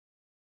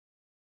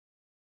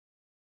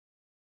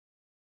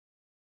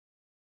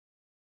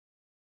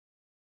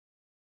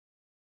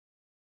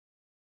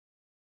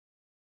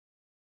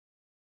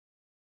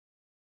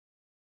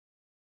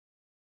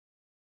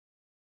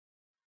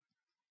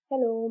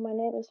Hello, my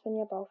name is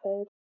Finja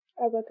Baufeldt.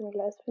 I work in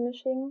glass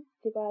finishing,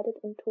 divided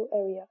in two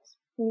areas,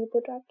 new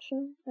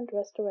production and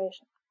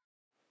restoration.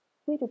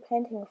 We do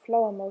painting a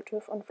flower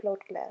motif on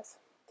float glass.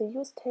 The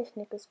used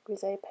technique is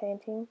grisaille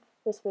painting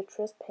with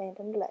vitreous paint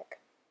in black.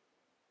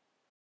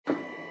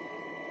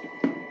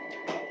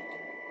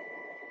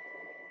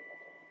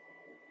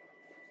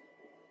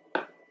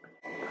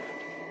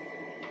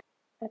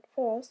 At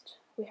first,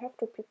 we have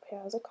to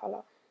prepare the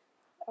color.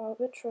 A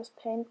vitreous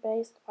paint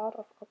based out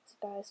of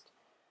oxidized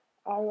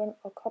iron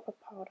or copper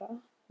powder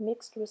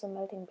mixed with a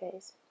melting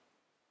base.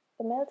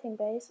 The melting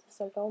base is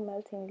a low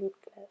melting lead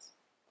glass.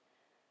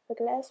 The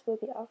glass will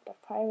be after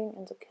firing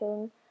in the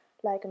kiln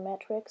like a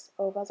matrix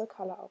over the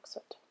color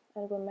oxide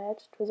and will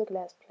melt to the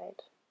glass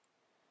plate.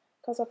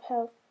 Because of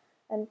health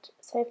and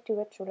safety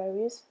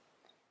regularies,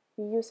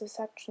 we use a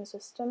suction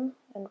system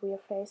and wear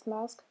face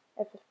mask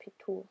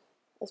FFP2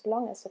 as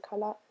long as the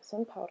color is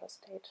in powder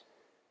state.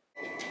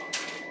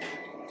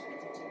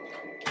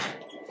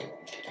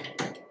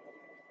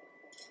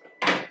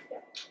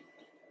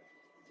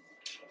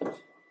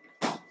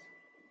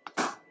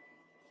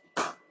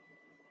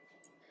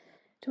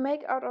 To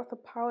make out of the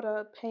powder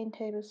a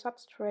paint-table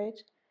substrate,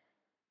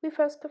 we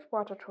first give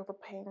water to the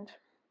paint.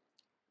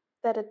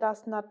 That it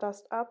does not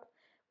dust up,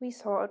 we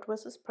thaw it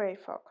with a spray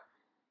fog.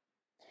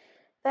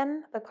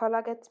 Then the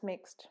color gets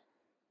mixed.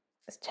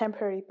 As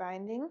temporary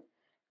binding,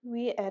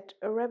 we add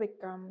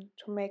Arabic gum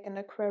to make an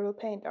aquarelle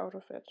paint out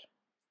of it.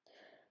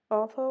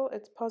 Although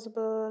it's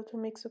possible to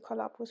mix the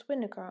color up with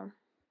vinegar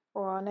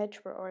or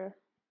natural oil.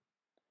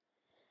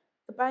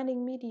 The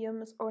binding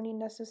medium is only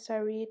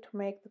necessary to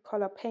make the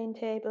color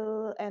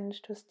paintable and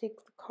to stick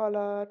the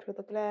color to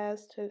the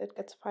glass till it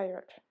gets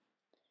fired.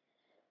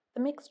 The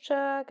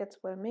mixture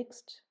gets well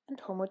mixed and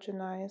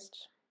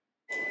homogenized.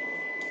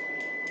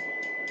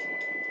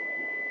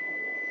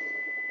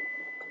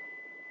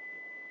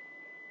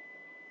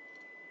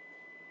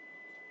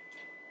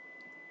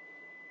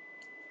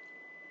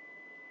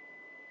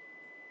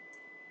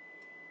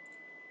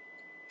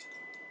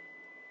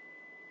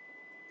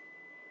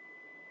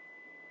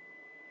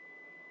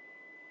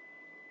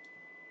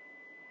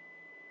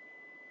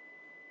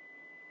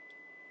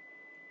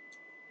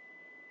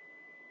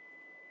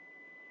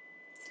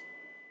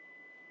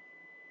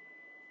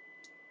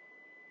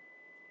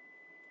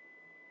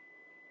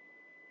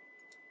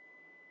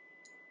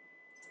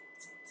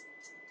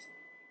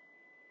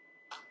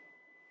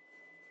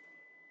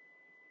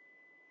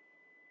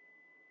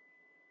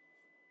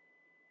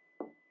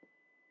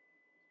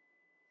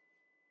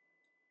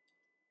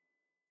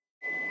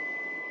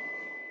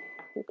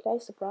 We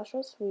place the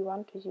brushes we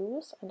want to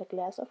use and a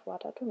glass of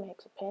water to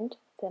make the paint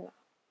thinner.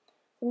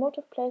 The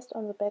motif placed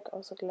on the back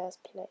of the glass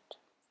plate.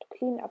 To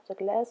clean up the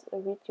glass or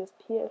reduce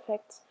peel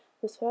effects,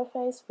 the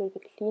surface will be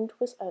cleaned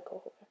with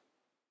alcohol.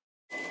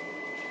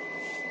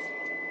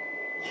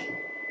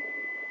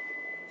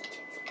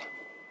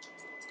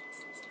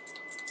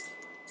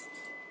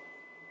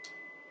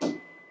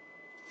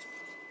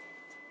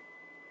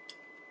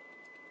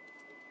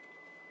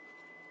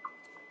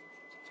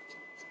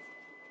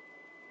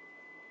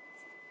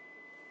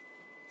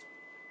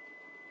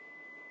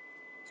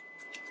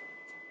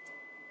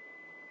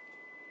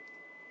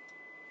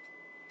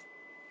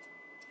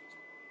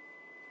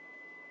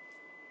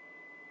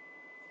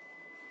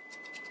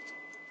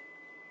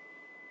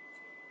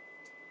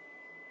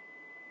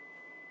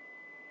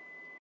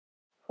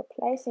 For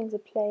placing the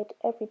plate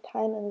every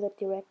time in the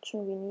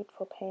direction we need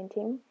for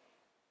painting,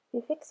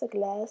 we fix the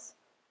glass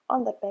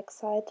on the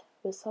backside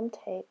with some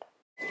tape.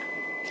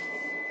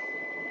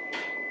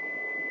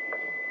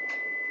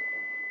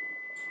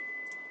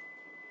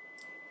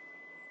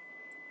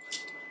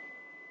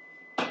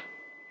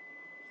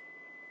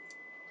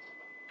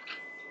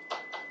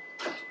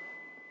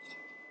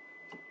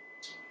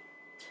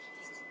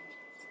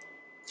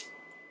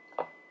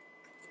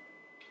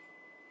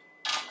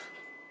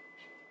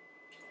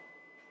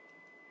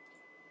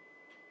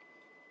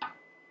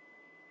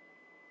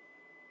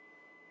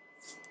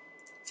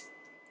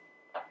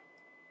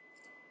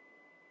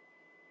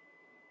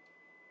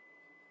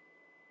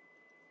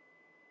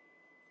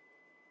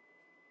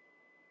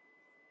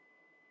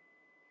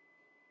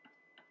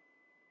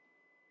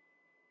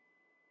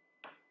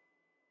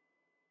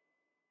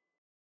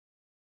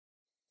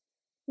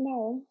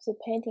 Now the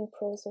painting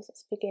process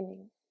is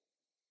beginning.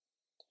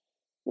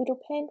 We do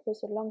paint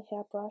with a long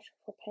hairbrush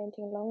for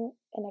painting long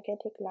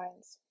energetic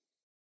lines.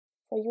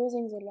 For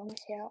using the long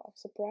hair of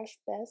the brush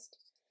best,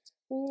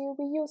 we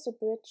use a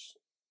bridge.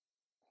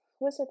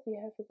 With it we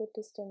have a good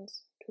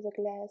distance to the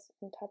glass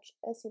and touch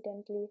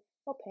accidentally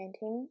or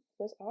painting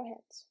with our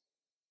hands.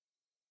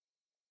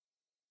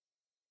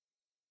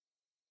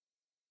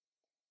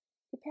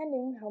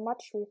 Depending how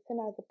much we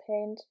thinner the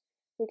paint,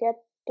 we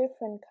get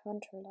different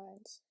contour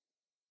lines.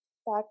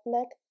 Dark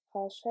black,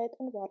 house shade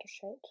and water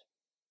shade.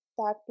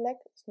 Dark black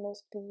is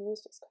mostly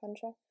used as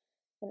contour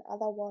and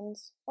other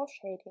ones are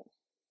shading.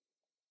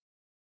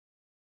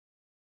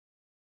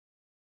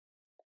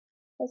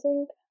 I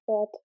think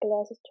that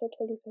glass is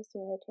totally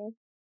fascinating.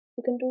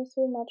 You can do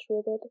so much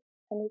with it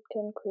and it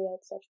can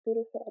create such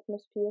beautiful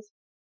atmospheres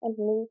and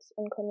moods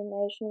in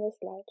combination with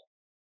light.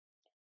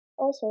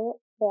 Also,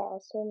 there are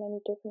so many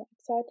different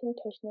exciting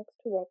techniques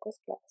to work with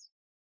glass.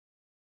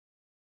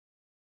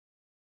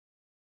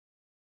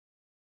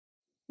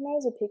 Now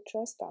the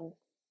picture is done.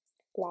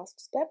 Last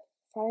step,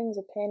 firing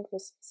the paint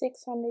with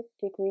 600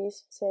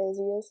 degrees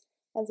Celsius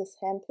and the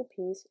sample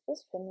piece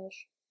is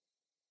finished.